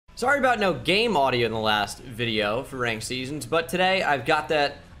Sorry about no game audio in the last video for ranked seasons, but today I've got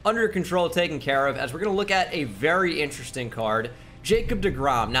that under control, taken care of, as we're going to look at a very interesting card, Jacob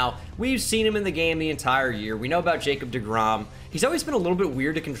deGrom. Now, we've seen him in the game the entire year. We know about Jacob deGrom. He's always been a little bit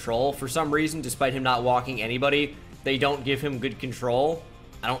weird to control for some reason, despite him not walking anybody. They don't give him good control.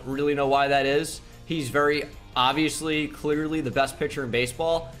 I don't really know why that is. He's very obviously, clearly the best pitcher in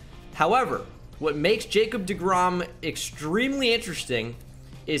baseball. However, what makes Jacob deGrom extremely interesting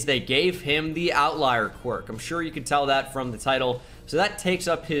is they gave him the outlier quirk. I'm sure you could tell that from the title. So that takes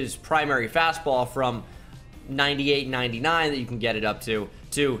up his primary fastball from 98, 99 that you can get it up to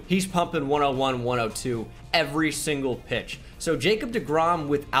he's pumping 101, 102 every single pitch. So Jacob deGrom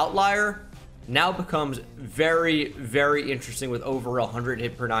with outlier now becomes very, very interesting with over 100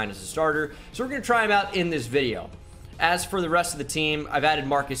 hit per 9 as a starter. So we're going to try him out in this video. As for the rest of the team, I've added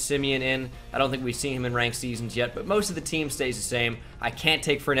Marcus Semien in. I don't think we've seen him in ranked seasons yet, but most of the team stays the same. I can't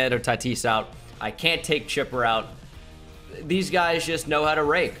take Fernando Tatis out. I can't take Chipper out. These guys just know how to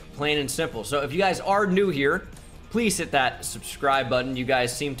rake, plain and simple. So if you guys are new here, please hit that subscribe button. You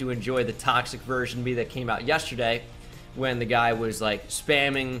guys seem to enjoy the toxic version of me that came out yesterday when the guy was like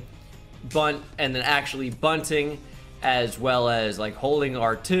spamming bunt and then actually bunting, as well as like holding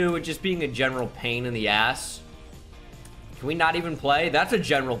R2 and just being a general pain in the ass. Can we not even play? That's a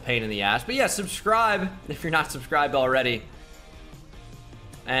general pain in the ass. But yeah, subscribe if you're not subscribed already.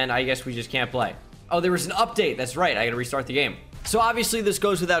 And I guess we just can't play. Oh, there was an update. That's right. I gotta restart the game. So obviously this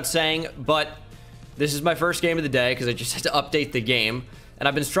goes without saying, but this is my first game of the day because I just had to update the game. And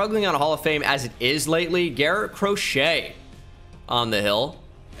I've been struggling on a Hall of Fame as it is lately. Garrett Crochet on the hill.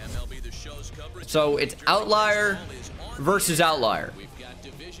 So it's outlier versus outlier.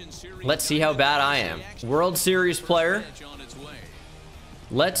 Let's see how bad I am. World Series player.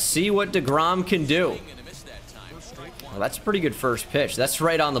 Let's see what deGrom can do. Well, that's a pretty good first pitch. That's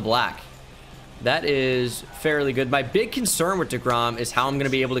right on the black. That is fairly good. My big concern with deGrom is how I'm going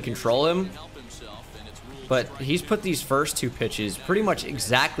to be able to control him. But he's put these first two pitches pretty much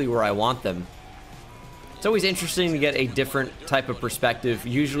exactly where I want them. It's always interesting to get a different type of perspective.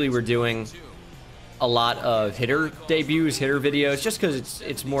 Usually we're doing a lot of hitter debuts, hitter videos, just because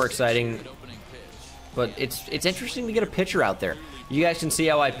it's more exciting. But it's interesting to get a pitcher out there. You guys can see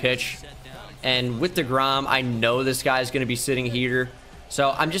how I pitch. And with deGrom, I know this guy's going to be sitting heater.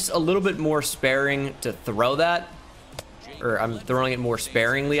 So I'm just a little bit more sparing to throw that. Or I'm throwing it more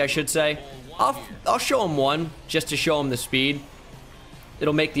sparingly, I should say. I'll show him one just to show him the speed.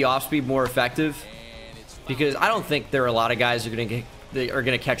 It'll make the off speed more effective. Because I don't think there are a lot of guys who are going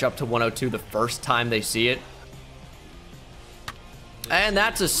to catch up to 102 the first time they see it. And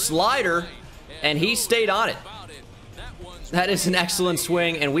that's a slider. And he stayed on it. That is an excellent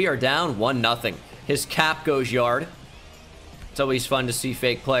swing, and we are down 1-0. His cap goes yard. It's always fun to see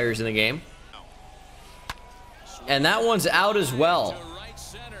fake players in the game. And that one's out as well.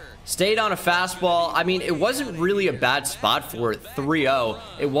 Stayed on a fastball. I mean, it wasn't really a bad spot for it. 3-0.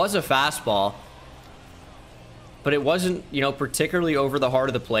 It was a fastball. But it wasn't, you know, particularly over the heart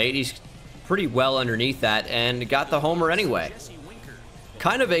of the plate. He's pretty well underneath that and got the homer anyway.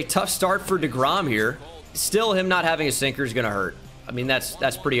 Kind of a tough start for deGrom here. Still, him not having a sinker is going to hurt. I mean,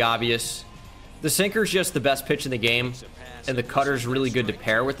 that's pretty obvious. The sinker's just the best pitch in the game, and the cutter's really good to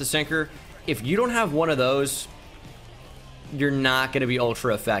pair with the sinker. If you don't have one of those, you're not going to be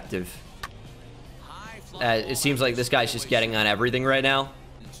ultra effective. It seems like this guy's just getting on everything right now.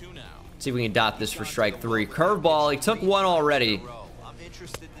 Let's see if we can dot this for strike 3. Curveball. He took one already.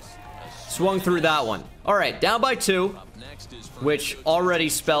 Swung through that one. All right, down by 2, which already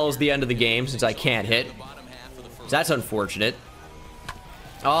spells the end of the game since I can't hit. So that's unfortunate.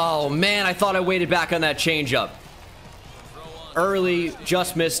 Oh, man, I thought I waited back on that changeup. Early,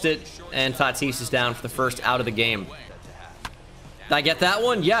 just missed it, and Tatis is down for the first out of the game. Did I get that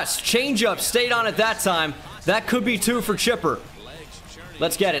one? Yes, changeup stayed on it that time. That could be 2 for Chipper.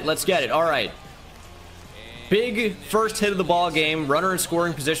 Let's get it. Let's get it. All right. Big first hit of the ball game. Runner in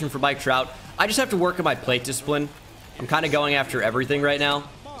scoring position for Mike Trout. I just have to work on my plate discipline. I'm kind of going after everything right now.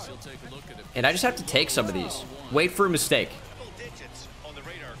 And I just have to take some of these. Wait for a mistake.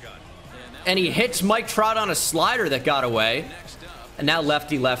 And he hits Mike Trout on a slider that got away. And now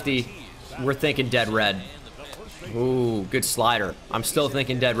lefty. We're thinking dead red. Ooh, good slider. I'm still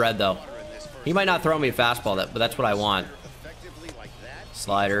thinking dead red, though. He might not throw me a fastball, but that's what I want.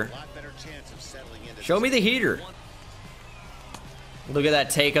 Slider. Show me the heater. Look at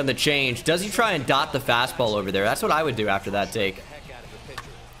that take on the change. Does he try and dot the fastball over there? That's what I would do after that take.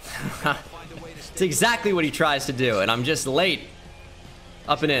 It's exactly what he tries to do, and I'm just late.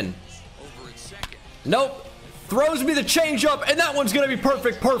 Up and in. Nope. Throws me the changeup, and that one's going to be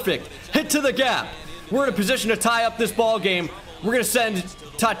perfect. Hit to the gap. We're in a position to tie up this ball game. We're going to send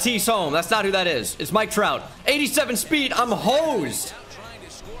Tatis home. That's not who that is. It's Mike Trout. 87 speed. I'm hosed.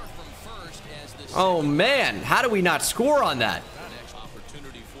 Oh, man. How do we not score on that?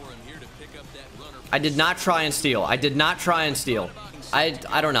 I did not try and steal. I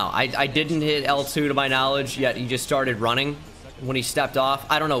don't know. I didn't hit L2 to my knowledge, yet he just started running when he stepped off.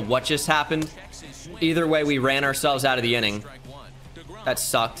 I don't know what just happened. Either way, we ran ourselves out of the inning. That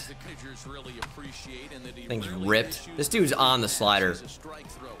sucked. Thing's ripped. This dude's on the slider.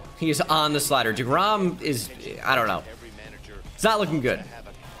 He is on the slider. deGrom is, I don't know. It's not looking good.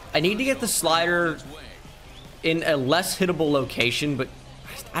 I need to get the slider in a less hittable location, but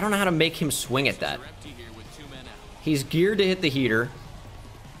I don't know how to make him swing at that. He's geared to hit the heater.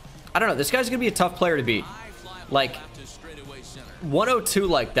 I don't know. This guy's going to be a tough player to beat. Like, 102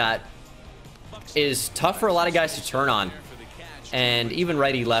 like that is tough for a lot of guys to turn on. And even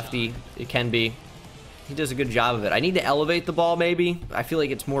righty-lefty, it can be. He does a good job of it. I need to elevate the ball, maybe. I feel like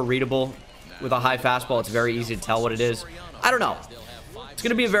it's more readable. With a high fastball, it's very easy to tell what it is. I don't know. It's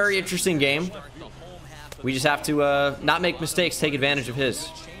going to be a very interesting game. We just have to not make mistakes, take advantage of his.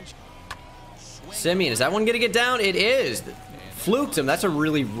 Simeon, is that one going to get down? It is. Fluked him. That's a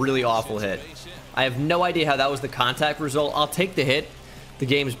really, really awful hit. I have no idea how that was the contact result. I'll take the hit. The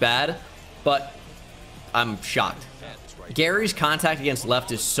game's bad, but I'm shocked. Gary's contact against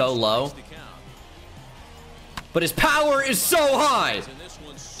left is so low, but his power is so high.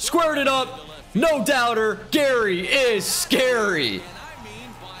 Squared it up. No doubter. Gary is scary.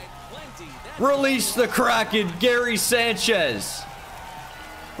 Release the Kraken, Gary Sanchez.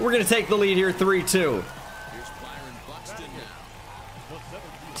 We're going to take the lead here, 3-2.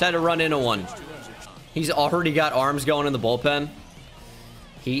 He's had to run into one. He's already got arms going in the bullpen.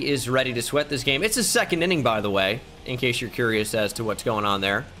 He is ready to sweat this game. It's his second inning, by the way, in case you're curious as to what's going on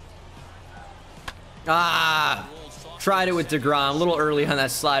there. Ah, tried it with deGrom. A little early on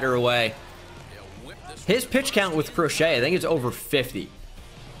that slider away. His pitch count with Crochet, I think it's over 50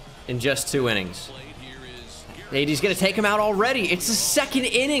 in just 2 innings. He's going to take him out already. It's the second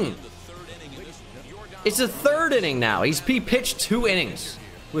inning. It's the third inning now. He pitched 2 innings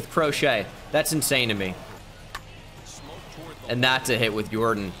with Crochet. That's insane to me. And that's a hit with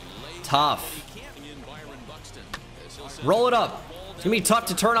Jordan. Tough. Roll it up. It's going to be tough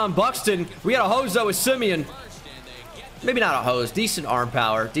to turn on Buxton. We got a hose, though, with Simeon. Maybe not a hose. Decent arm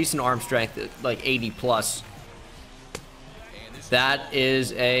power. Decent arm strength, like 80 plus. That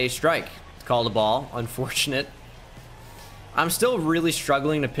is a strike. It's called a ball. Unfortunate. I'm still really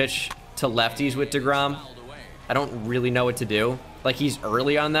struggling to pitch to lefties with deGrom. I don't really know what to do. Like, he's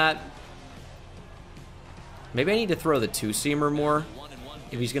early on that. Maybe I need to throw the 2-seamer more.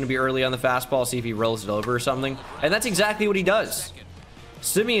 If he's going to be early on the fastball, see if he rolls it over or something. And that's exactly what he does.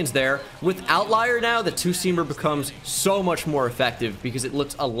 Simeon's there. With Outlier now, the 2-seamer becomes so much more effective because it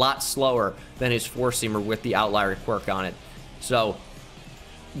looks a lot slower than his 4-seamer with the Outlier quirk on it. So,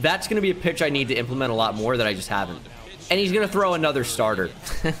 that's going to be a pitch I need to implement a lot more that I just haven't. And he's going to throw another starter.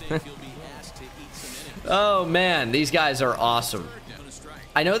 Oh, man. These guys are awesome.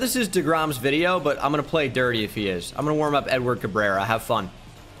 I know this is deGrom's video, but I'm going to play dirty if he is. I'm going to warm up Edward Cabrera. Have fun.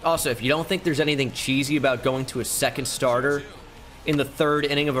 Also, if you don't think there's anything cheesy about going to a second starter in the 3rd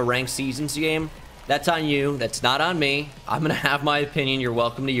inning of a ranked seasons game, that's on you. That's not on me. I'm going to have my opinion. You're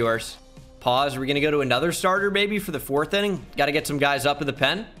welcome to yours. Pause. Are we going to go to another starter maybe for the 4th inning? Got to get some guys up in the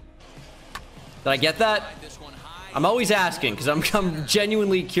pen. Did I get that? I'm always asking because I'm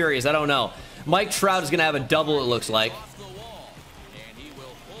genuinely curious. I don't know. Mike Trout is going to have a double, it looks like.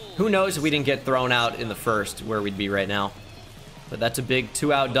 Who knows if we didn't get thrown out in the 1st, where we'd be right now. But that's a big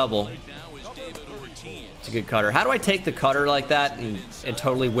 2-out double. It's a good cutter. How do I take the cutter like that and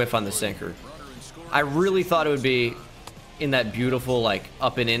totally whiff on the sinker? I really thought it would be in that beautiful, like,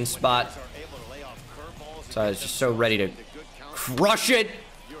 up and in spot. So I was just so ready to crush it.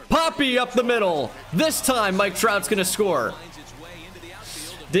 Poppy up the middle. This time, Mike Trout's going to score.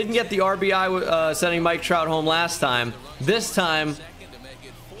 Didn't get the RBI sending Mike Trout home last time. This time,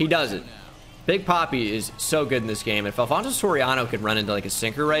 he does it. Big Poppy is so good in this game. If Alfonso Soriano could run into like a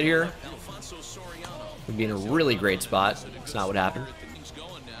sinker right here, we'd be in a really great spot. It's not what happened.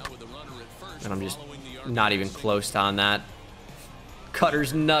 And I'm just not even close to on that.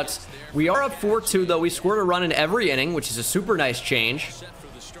 Cutter's nuts. We are up 4-2, though. We scored a run in every inning, which is a super nice change.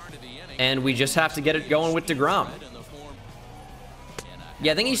 And we just have to get it going with deGrom.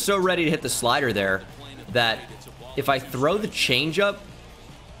 Yeah, I think he's so ready to hit the slider there that if I throw the changeup,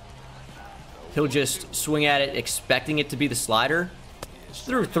 he'll just swing at it expecting it to be the slider. Just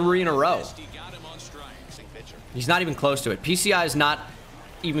threw 3 in a row. He's not even close to it. PCI is not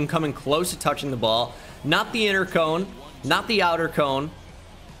even coming close to touching the ball. Not the inner cone. Not the outer cone.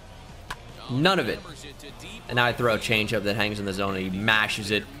 None of it. And now I throw a changeup that hangs in the zone and he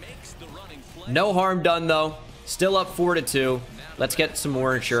mashes it. No harm done, though. Still up 4-2. Let's get some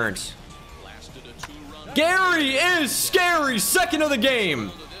more insurance. Gary is scary. Second of the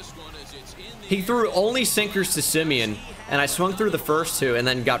game. He threw only sinkers to Simeon, and I swung through the first two and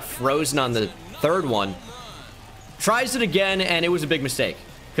then got frozen on the third one. Tries it again, and it was a big mistake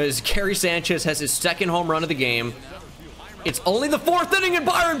because Gary Sanchez has his second home run of the game. It's only the fourth inning, and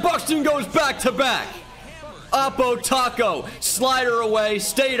Byron Buxton goes back-to-back. Oppo Taco, slider away,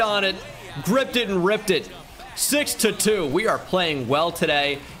 stayed on it, gripped it and ripped it. 6-2. We are playing well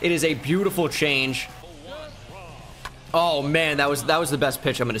today. It is a beautiful change. Oh man, that was the best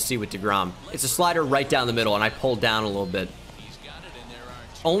pitch I'm going to see with deGrom. It's a slider right down the middle, and I pulled down a little bit.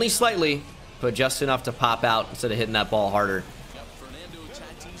 Only slightly, but just enough to pop out instead of hitting that ball harder.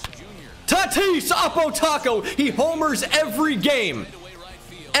 Tatis Oppo Taco. He homers every game.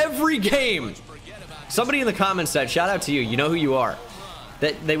 Every game. Somebody in the comments said, shout out to you. You know who you are.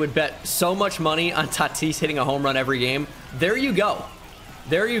 That they would bet so much money on Tatis hitting a home run every game. There you go.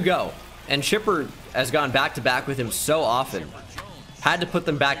 There you go. And Chipper has gone back-to-back with him so often. Had to put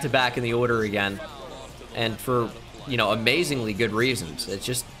them back-to-back in the order again. And for, you know, amazingly good reasons. It's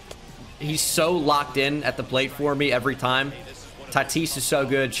just, he's so locked in at the plate for me every time. Tatis is so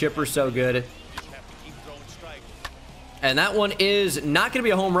good. Chipper's so good. And that one is not going to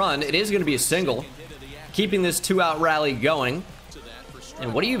be a home run. It is going to be a single. Keeping this two-out rally going.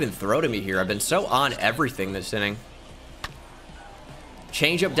 And what do you even throw to me here? I've been so on everything this inning.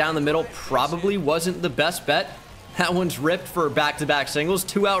 Changeup down the middle probably wasn't the best bet. That one's ripped for back-to-back singles.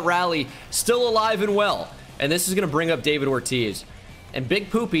 Two-out rally, still alive and well. And this is going to bring up David Ortiz. And Big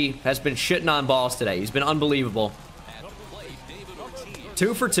Poopy has been shitting on balls today. He's been unbelievable.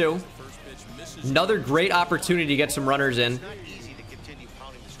 2 for 2. Another great opportunity to get some runners in.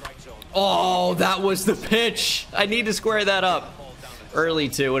 Oh, that was the pitch. I need to square that up. Early,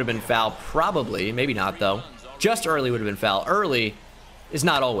 too, would have been foul. Probably. Maybe not, though. Just early would have been foul. Early is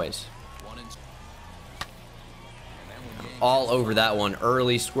not always. All over that one.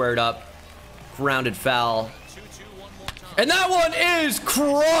 Early, squared up. Grounded foul. And that one is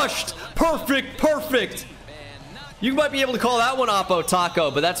crushed. Perfect, perfect. You might be able to call that one Oppo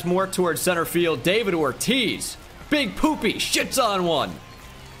Taco, but that's more towards center field. David Ortiz. Big Poopy shits on one.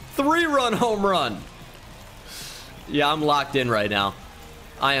 3-run home run. Yeah, I'm locked in right now.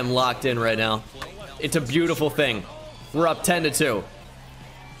 I am locked in right now. It's a beautiful thing. We're up 10-2.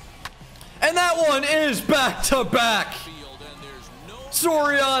 And that one is back-to-back.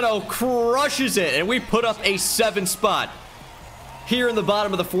 Soriano crushes it, and we put up a 7 spot. Here in the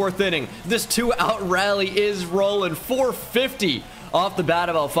bottom of the 4th inning, this two-out rally is rolling. 450 off the bat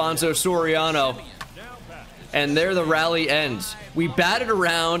of Alfonso Soriano. And there the rally ends. We batted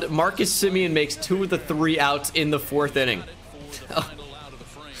around. Marcus Semien makes 2 of the 3 outs in the 4th inning.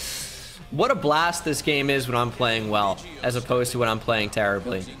 What a blast this game is when I'm playing well, as opposed to when I'm playing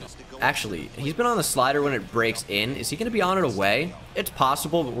terribly. Actually, he's been on the slider when it breaks in. Is he going to be on it away? It's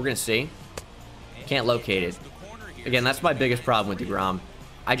possible, but we're going to see. Can't locate it. Again, that's my biggest problem with deGrom.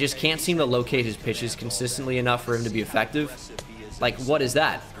 I just can't seem to locate his pitches consistently enough for him to be effective. Like, what is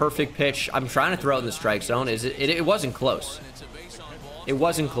that? Perfect pitch. I'm trying to throw it in the strike zone. It wasn't close. It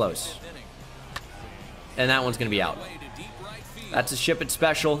wasn't close. And that one's going to be out. That's a ship it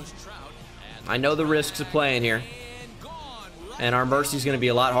special. I know the risks of playing here. And our mercy's going to be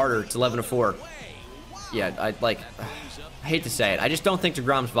a lot harder. It's 11-4. Yeah, I hate to say it. I just don't think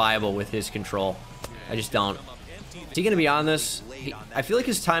deGrom's viable with his control. I just don't. Is he going to be on this? I feel like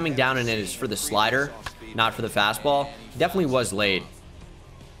his timing down and in is for the slider, not for the fastball. He definitely was late.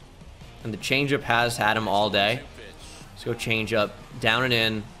 And the changeup has had him all day. Let's go changeup, down and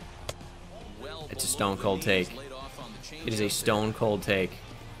in. It's a stone cold take. It is a stone cold take.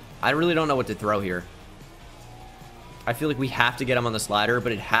 I really don't know what to throw here. I feel like we have to get him on the slider,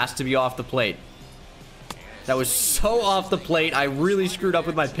 but it has to be off the plate. That was so off the plate. I really screwed up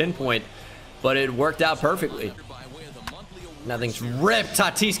with my pinpoint, but it worked out perfectly. Nothing's ripped.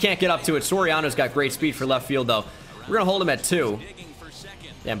 Tatis can't get up to it. Soriano's got great speed for left field, though. We're going to hold him at 2.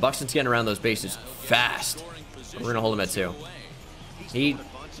 Yeah, Buxton's getting around those bases fast. We're going to hold him at 2.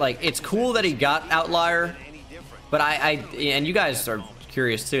 It's cool that he got outlier, but and you guys are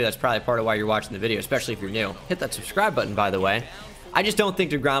curious too. That's probably part of why you're watching the video, especially if you're new. Hit that subscribe button, by the way. I just don't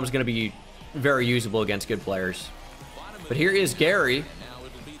think deGrom's going to be very usable against good players. But here is Gary.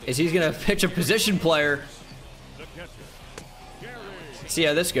 He's going to pitch a position player. See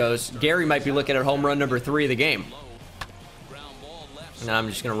how this goes. Gary might be looking at home run number 3 of the game. And I'm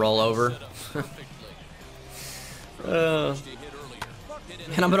just going to roll over.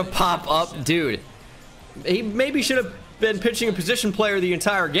 And I'm going to pop up. Dude, he maybe should have been pitching a position player the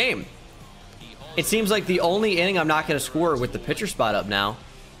entire game. It seems like the only inning I'm not going to score with the pitcher spot up now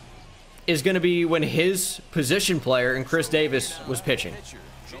is going to be when his position player and Chris Davis was pitching.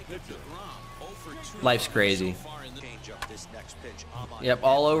 Life's crazy. Yep,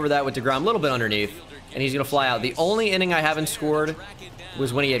 all over that with deGrom, a little bit underneath, and he's going to fly out. The only inning I haven't scored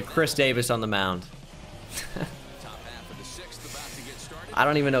was when he had Chris Davis on the mound. I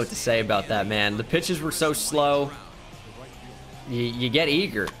don't even know what to say about that, man. The pitches were so slow. You get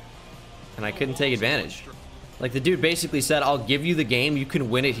eager, and I couldn't take advantage. Like, the dude basically said, I'll give you the game. You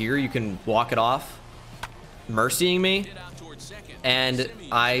can win it here. You can walk it off. Mercying me. And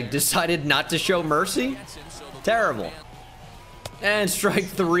I decided not to show mercy. Terrible. And strike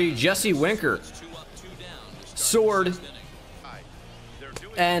 3, Jesse Winker. Sword.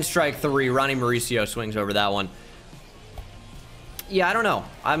 And strike 3, Ronnie Mauricio swings over that one. Yeah, I don't know.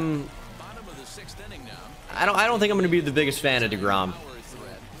 I don't think I'm going to be the biggest fan of deGrom.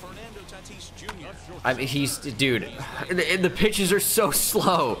 I mean, dude, the pitches are so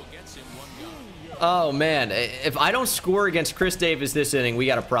slow. Oh man, if I don't score against Chris Davis this inning, we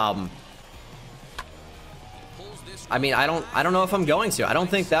got a problem. I mean, I don't know if I'm going to. I don't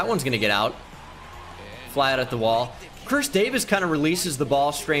think that one's going to get out. Fly out at the wall. Chris Davis kind of releases the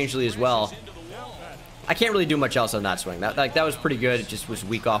ball strangely as well. I can't really do much else on that swing. That was pretty good. It just was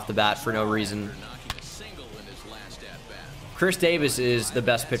weak off the bat for no reason. Chris Davis is the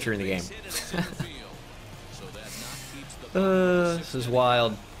best pitcher in the game. This is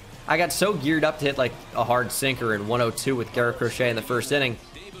wild. I got so geared up to hit like a hard sinker in 102 with Garrett Crochet in the first inning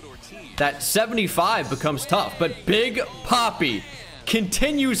that 75 becomes tough. But Big Papi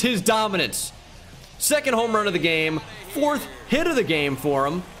continues his dominance. Second home run of the game, 4th hit of the game for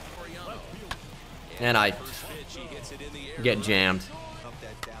him. And I get jammed.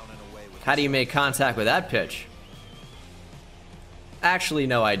 How do you make contact with that pitch? Actually,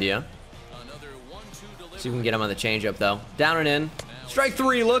 no idea. See if we can get him on the changeup, though. Down and in. Strike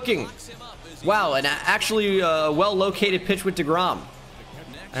 3 looking. Wow, an actually well-located pitch with deGrom.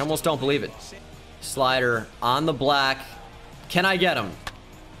 I almost don't believe it. Slider on the black. Can I get him?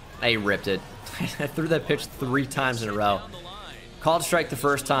 I ripped it. I threw that pitch 3 times in a row. Called strike the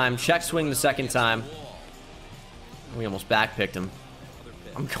first time. Check swing the second time. We almost backpicked him.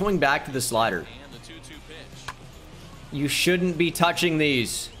 I'm going back to the slider. You shouldn't be touching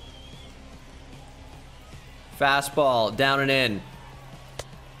these. Fastball, down and in.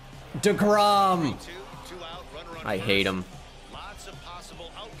 deGrom. I hate him.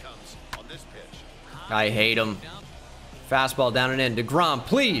 I hate him. Fastball, down and in. deGrom,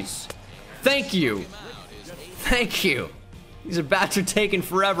 please. Thank you. Thank you. These at-bats are taking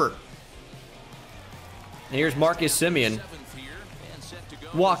forever. And here's Marcus Semien.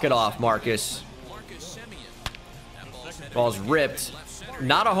 Walk it off, Marcus. Ball's ripped.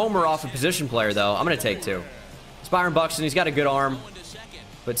 Not a homer off a position player, though. I'm going to take 2. It's Byron Buxton. He's got a good arm.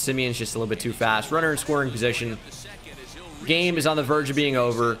 But Semien's just a little bit too fast. Runner in scoring position. Game is on the verge of being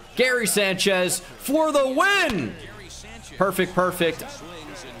over. Gary Sanchez for the win! Perfect, perfect.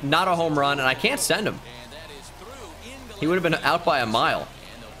 Not a home run, and I can't send him. He would have been out by a mile.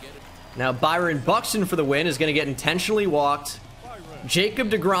 Now Byron Buxton for the win is going to get intentionally walked. Jacob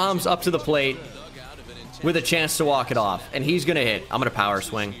deGrom's up to the plate with a chance to walk it off, and he's going to hit. I'm going to power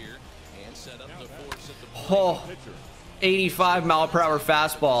swing. Oh, 85 mile per hour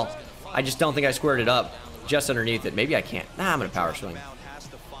fastball. I just don't think I squared it up. Just underneath it. Maybe I can't. Nah, I'm going to power swing.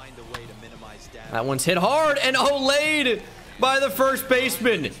 That one's hit hard and laid by the first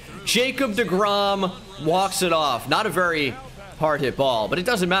baseman. Jacob deGrom walks it off. Not a very hard hit ball, but it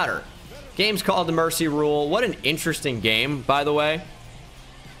doesn't matter. Game's called the mercy rule. What an interesting game, by the way.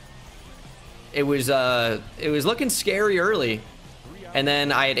 It was looking scary early, and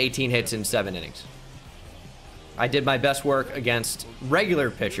then I had 18 hits in 7 innings. I did my best work against regular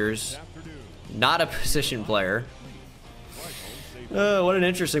pitchers, not a position player. What an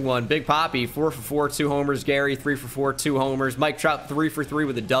interesting one. Big Papi, 4 for 4, 2 homers. Gary, 3 for 4, 2 homers. Mike Trout, 3 for 3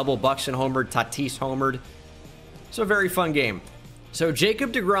 with a double. Buxton homered. Tatis homered. So a very fun game. So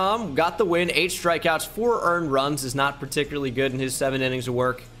Jacob deGrom got the win. 8 strikeouts, 4 earned runs. Is not particularly good in his 7 innings of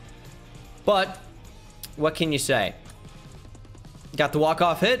work. But what can you say? Got the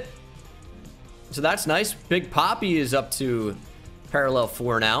walk-off hit. So that's nice. Big Papi is up to parallel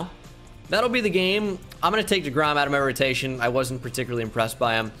 4 now. that'll be the game. I'm going to take deGrom out of my rotation. I wasn't particularly impressed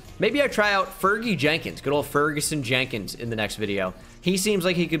by him. Maybe I try out Fergie Jenkins, good old Ferguson Jenkins in the next video. He seems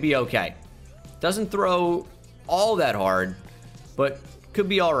like he could be okay. Doesn't throw all that hard, but could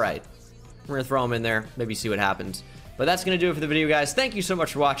be all right. We're going to throw him in there, maybe see what happens. But that's going to do it for the video, guys. Thank you so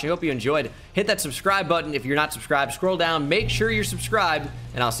much for watching. I hope you enjoyed. Hit that subscribe button if you're not subscribed. Scroll down, make sure you're subscribed,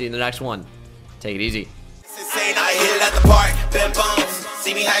 and I'll see you in the next one. Take it easy. I hit it at the park, bend bones.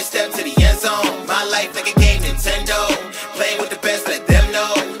 See me high step to the end zone. My life like a game, Nintendo. Playing with the best, let them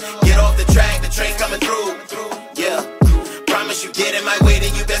know. Get off the track, the train's coming through. Yeah, promise you get in my way,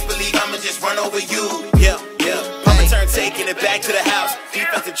 then you best believe I'ma just run over you. Yeah, yeah. Papa turn, taking it back to the house.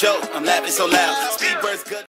 Defensive joke, I'm laughing so loud. Speedbird's good.